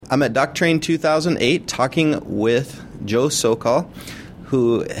I'm at DocTrain 2008 talking with Joe Sokol,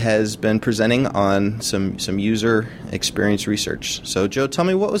 who has been presenting on some user experience research. So, Joe, tell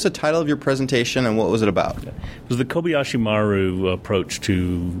me, what was the title of your presentation and what was it about? It was the Kobayashi Maru approach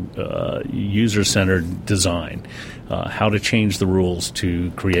to user-centered design, how to change the rules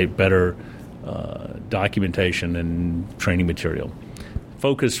to create better documentation and training material.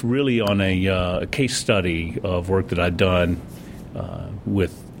 Focused really on a case study of work that I'd done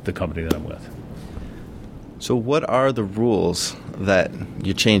with the company that I'm with. So what are the rules that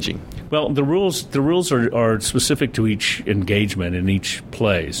you're changing? Well, the rules are specific to each engagement in each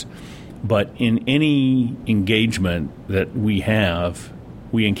place. But in any engagement that we have,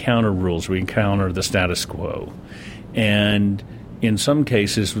 we encounter rules. We encounter the status quo. And in some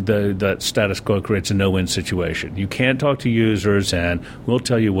cases, that status quo creates a no-win situation. You can't talk to users, and we'll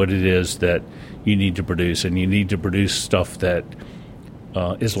tell you what it is that you need to produce, and you need to produce stuff that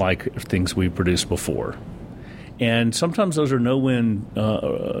is like things we produced before. And sometimes those are no-win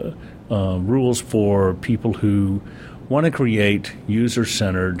rules for people who want to create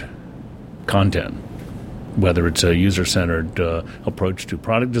user-centered content, whether it's a user-centered approach to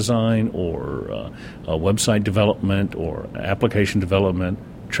product design or website development or application development,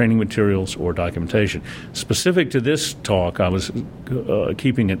 training materials, or documentation. Specific to this talk, I was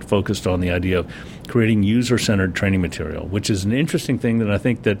keeping it focused on the idea of creating user-centered training material, which is an interesting thing that I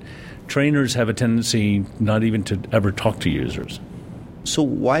think that trainers have a tendency not even to ever talk to users. So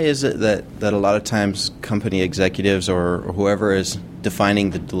why is it that a lot of times company executives or whoever is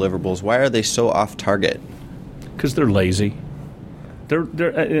defining the deliverables, why are they so off target? Because they're lazy.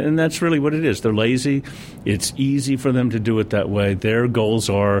 And that's really what it is. They're lazy. It's easy for them to do it that way. Their goals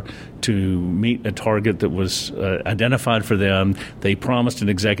are to meet a target that was identified for them. They promised an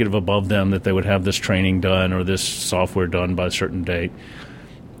executive above them that they would have this training done or this software done by a certain date.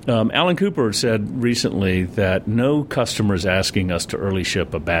 Alan Cooper said recently that no customer is asking us to early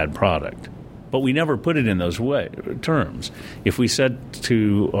ship a bad product. But we never put it in those terms. If we said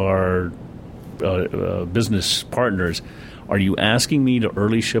to our business partners, are you asking me to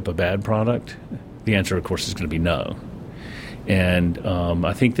early ship a bad product? The answer, of course, is going to be no. And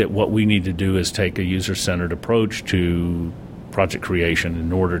I think that what we need to do is take a user-centered approach to project creation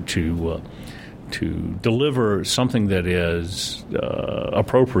in order to deliver something that is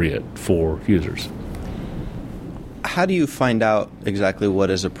appropriate for users. How do you find out exactly what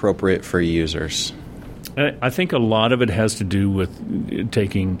is appropriate for users? I think a lot of it has to do with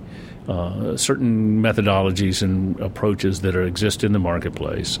taking certain methodologies and approaches that exist in the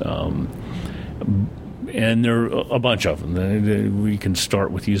marketplace. And there are a bunch of them. We can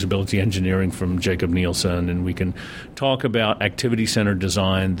start with usability engineering from Jacob Nielsen, and we can talk about activity-centered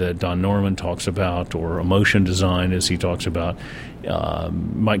design that Don Norman talks about, or emotion design, as he talks about.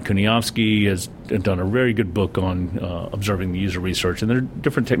 Mike Kuniowski has done a very good book on observing the user research, and there are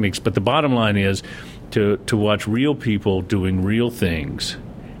different techniques. But the bottom line is to watch real people doing real things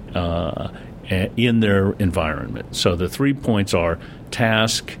in their environment. So the 3 points are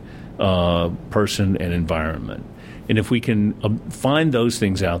task, person, and environment. And if we can find those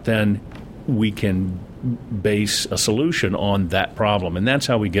things out, then we can base a solution on that problem. And that's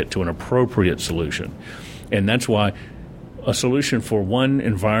how we get to an appropriate solution. And that's why a solution for one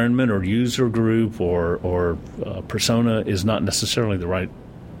environment or user group or persona is not necessarily the right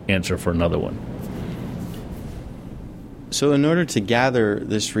answer for another one. So in order to gather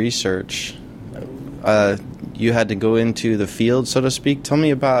this research, you had to go into the field, so to speak. Tell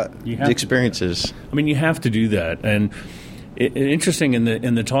me about the experiences. You have to do that. And interesting in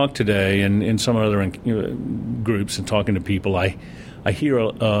the talk today and in some other groups and talking to people, I hear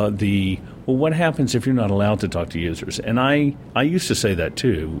what happens if you're not allowed to talk to users? And I used to say that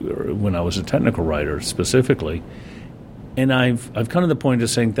too when I was a technical writer specifically. And I've come to the point of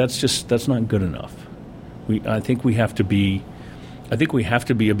saying that's not good enough. I think we have to be a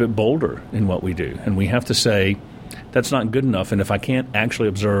bit bolder in what we do, and we have to say that's not good enough. And if I can't actually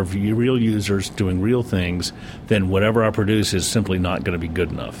observe real users doing real things, then whatever I produce is simply not going to be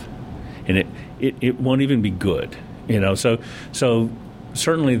good enough, and it won't even be good. So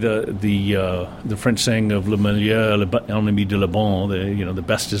certainly the French saying of le meilleur est l'ennemi de le bon, the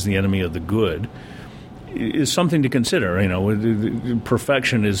best is the enemy of the good, is something to consider.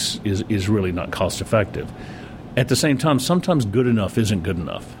 Perfection is really not cost effective. At the same time, sometimes good enough isn't good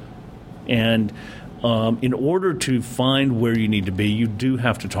enough, and in order to find where you need to be, you do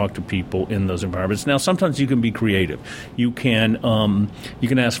have to talk to people in those environments. Now, sometimes you can be creative. You can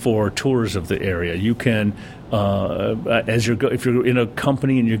ask for tours of the area. You can, if you're in a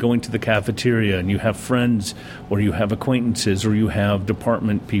company and you're going to the cafeteria and you have friends or you have acquaintances or you have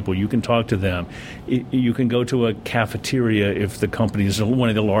department people, you can talk to them. You can go to a cafeteria if the company is one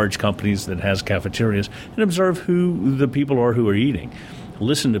of the large companies that has cafeterias and observe who the people are who are eating.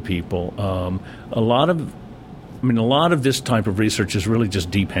 Listen to people. A lot of this type of research is really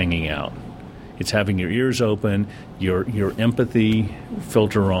just deep hanging out. It's having your ears open, your empathy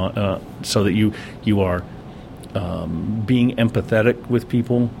filter on, so that you are being empathetic with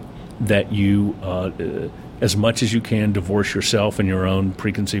people. That you, as much as you can, divorce yourself and your own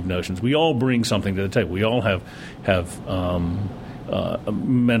preconceived notions. We all bring something to the table. We all have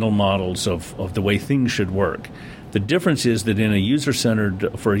mental models of the way things should work. The difference is that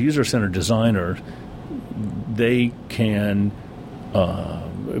for a user-centered designer, they can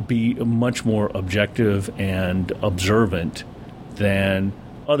be much more objective and observant than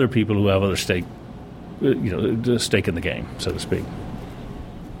other people who have other stake in the game, so to speak.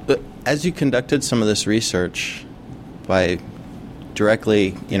 But as you conducted some of this research by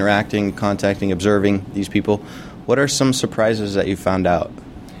directly interacting, contacting, observing these people, what are some surprises that you found out?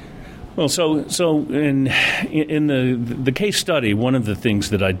 Well, so in the case study, one of the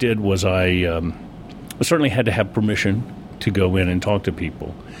things that I did was I certainly had to have permission to go in and talk to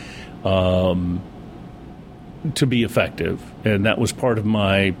people to be effective, and that was part of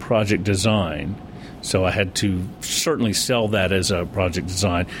my project design. So I had to certainly sell that as a project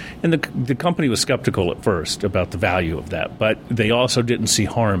design. And the company was skeptical at first about the value of that, but they also didn't see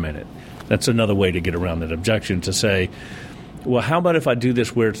harm in it. That's another way to get around that objection, to say, well, how about if I do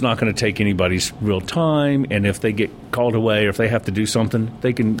this where it's not going to take anybody's real time, and if they get called away or if they have to do something,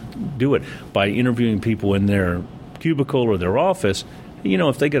 they can do it by interviewing people in their cubicle or their office.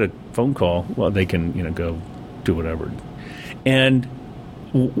 If they get a phone call, well, they can, go do whatever. And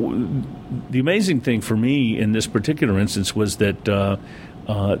the amazing thing for me in this particular instance was that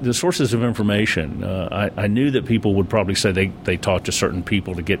the sources of information, I knew that people would probably say they talked to certain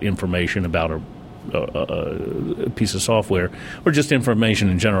people to get information about a piece of software or just information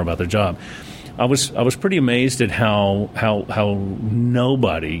in general about their job. I was pretty amazed at how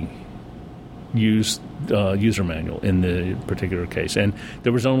nobody used user manual in the particular case. And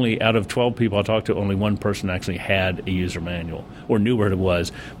there was only, out of 12 people I talked to, only one person actually had a user manual or knew where it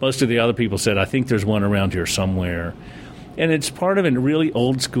was. Most of the other people said, I think there's one around here somewhere. And it's part of a really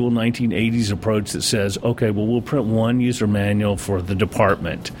old-school 1980s approach that says, okay, well, we'll print one user manual for the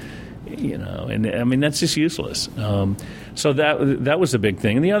department. And I mean, that's just useless. So that was the big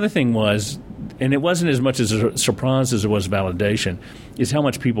thing. And the other thing was, and it wasn't as much as a surprise as it was validation, is how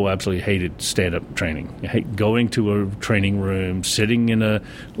much people absolutely hated stand-up training. Going to a training room, sitting in a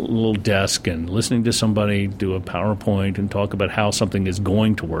little desk and listening to somebody do a PowerPoint and talk about how something is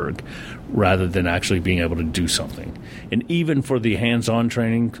going to work rather than actually being able to do something. And even for the hands-on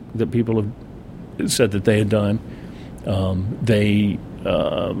training that people have said that they had done,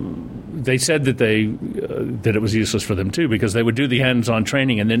 they said that that it was useless for them too, because they would do the hands-on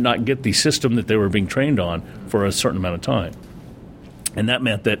training and then not get the system that they were being trained on for a certain amount of time, and that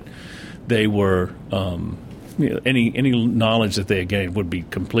meant that they were any knowledge that they had gained would be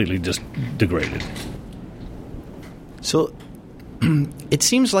completely just degraded. So it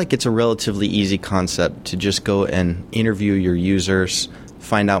seems like it's a relatively easy concept to just go and interview your users,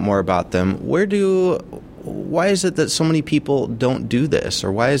 find out more about them. Why is it that so many people don't do this,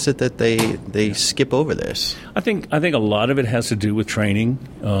 or why is it that they skip over this? I think a lot of it has to do with training.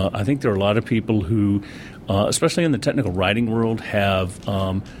 I think there are a lot of people who, especially in the technical writing world, have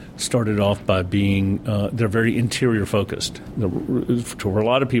started off by being they're very interior focused. For a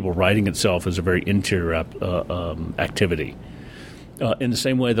lot of people, writing itself is a very interior activity. In the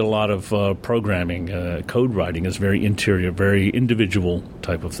same way that a lot of programming, code writing is very interior, very individual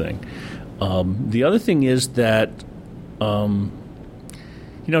type of thing. The other thing is that, sometimes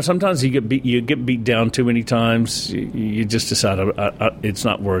you get beat down too many times. You just decide it's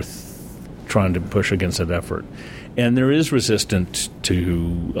not worth trying to push against that effort. And there is resistance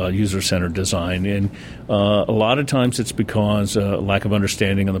to user-centered design. And a lot of times it's because lack of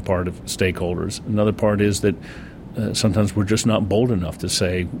understanding on the part of stakeholders. Another part is that sometimes we're just not bold enough to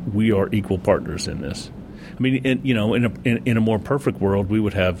say we are equal partners in this. I mean, in a more perfect world, we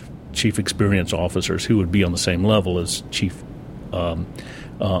would have chief experience officers who would be on the same level as chief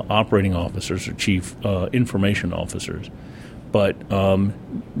operating officers or chief information officers. But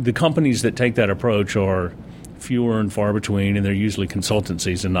the companies that take that approach are fewer and far between, and they're usually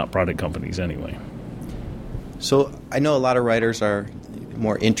consultancies and not product companies anyway. So I know a lot of writers are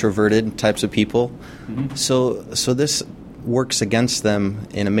more introverted types of people. Mm-hmm. So this works against them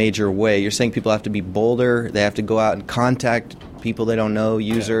in a major way. You're saying people have to be bolder. They have to go out and contact people they don't know,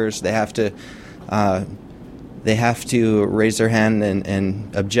 users. Yeah. They have to raise their hand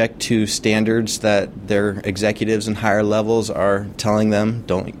and object to standards that their executives and higher levels are telling them.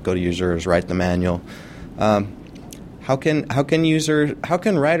 Don't go to users, write the manual. How can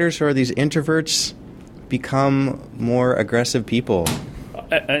writers who are these introverts become more aggressive people?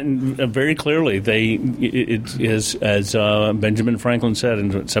 And very clearly, it is, as Benjamin Franklin said in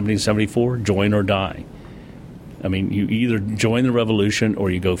 1774, join or die. I mean, you either join the revolution or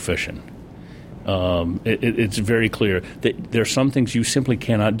you go fishing. It's very clear that there are some things you simply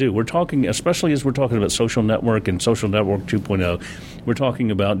cannot do. We're talking, especially as we're talking about social network and social network 2.0, we're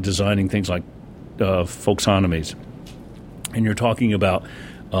talking about designing things like folksonomies. And you're talking about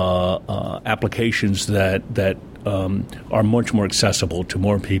applications that are much more accessible to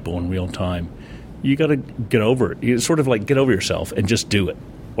more people in real time. You got to get over it. It's sort of like get over yourself and just do it,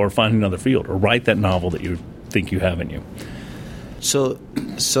 or find another field, or write that novel that you think you have in you. So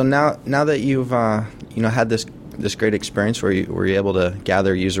now that you've had this great experience where you're able to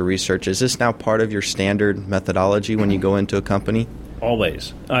gather user research, is this now part of your standard methodology when you go into a company?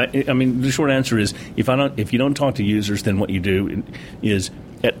 Always. I mean, the short answer is if you don't talk to users, then what you do is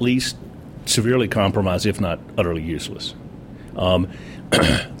at least severely compromised, if not utterly useless. Alan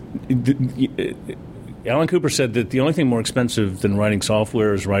Cooper said that the only thing more expensive than writing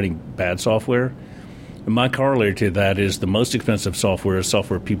software is writing bad software. And my corollary to that is the most expensive software is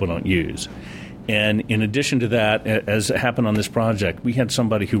software people don't use. And in addition to that, as happened on this project, we had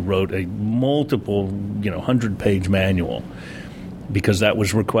somebody who wrote a multiple 100-page manual because that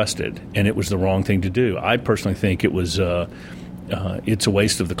was requested, and it was the wrong thing to do. I personally think it was it's a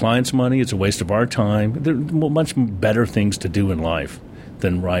waste of the client's money. It's a waste of our time. There are much better things to do in life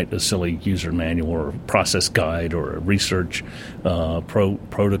than write a silly user manual or a process guide or a research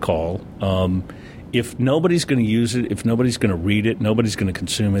protocol. If nobody's going to use it, if nobody's going to read it, nobody's going to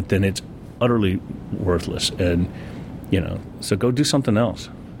consume it, then it's utterly worthless. And so go do something else.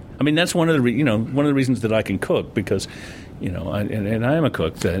 I mean, that's one of the reasons that I can cook, because I am a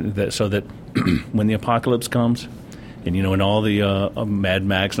cook. So that when the apocalypse comes, and in all the Mad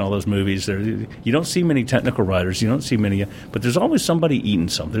Max and all those movies, you don't see many technical writers. You don't see many, but there's always somebody eating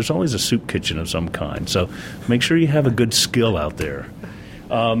something. There's always a soup kitchen of some kind. So make sure you have a good skill out there.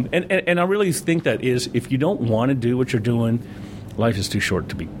 And I really think that is, if you don't want to do what you're doing, life is too short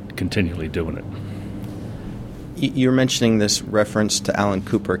to be continually doing it. You're mentioning this reference to Alan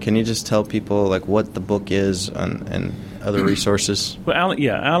Cooper. Can you just tell people what the book is and other resources? Well,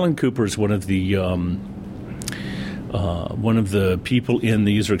 Alan Cooper is one of the people in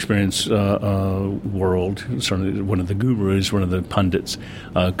the user experience world, certainly one of the gurus, one of the pundits,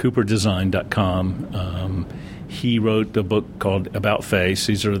 CooperDesign.com. He wrote a book called About Face.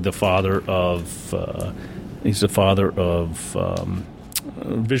 He's the father of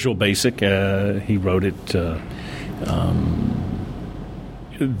Visual Basic. He wrote it,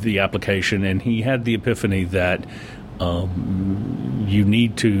 the application, and he had the epiphany that you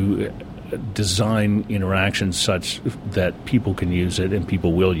need to design interactions such that people can use it and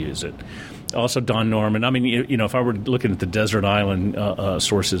people will use it. Also, Don Norman. I mean, if I were looking at the desert island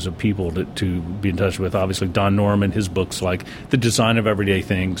sources of people to be in touch with, obviously Don Norman, his books like The Design of Everyday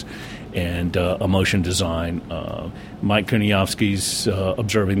Things and Emotion Design, Mike Kuniowski's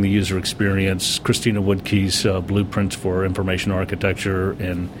Observing the User Experience, Christina Woodkey's Blueprints for Information Architecture,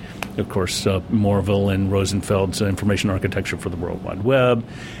 and, of course, Morville and Rosenfeld's Information Architecture for the World Wide Web,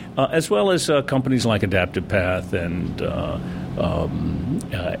 as well as companies like Adaptive Path and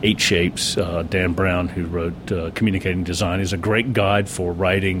 8 Shapes. Dan Brown, who wrote Communicating Design, is a great guide for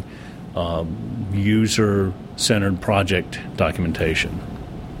writing user-centered project documentation.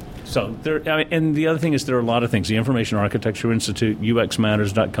 So and the other thing is there are a lot of things. The Information Architecture Institute,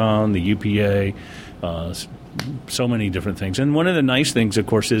 UXMatters.com, the UPA, so many different things. And one of the nice things, of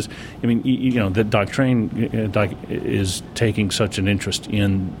course, is, that Doctrine is taking such an interest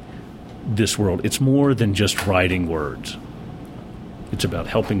in this world. It's more than just writing words. It's about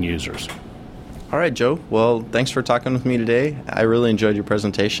helping users. All right, Joe. Well, thanks for talking with me today. I really enjoyed your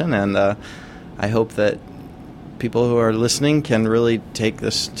presentation, and I hope that people who are listening can really take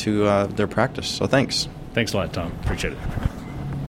this to their practice. So thanks. Thanks a lot, Tom. Appreciate it.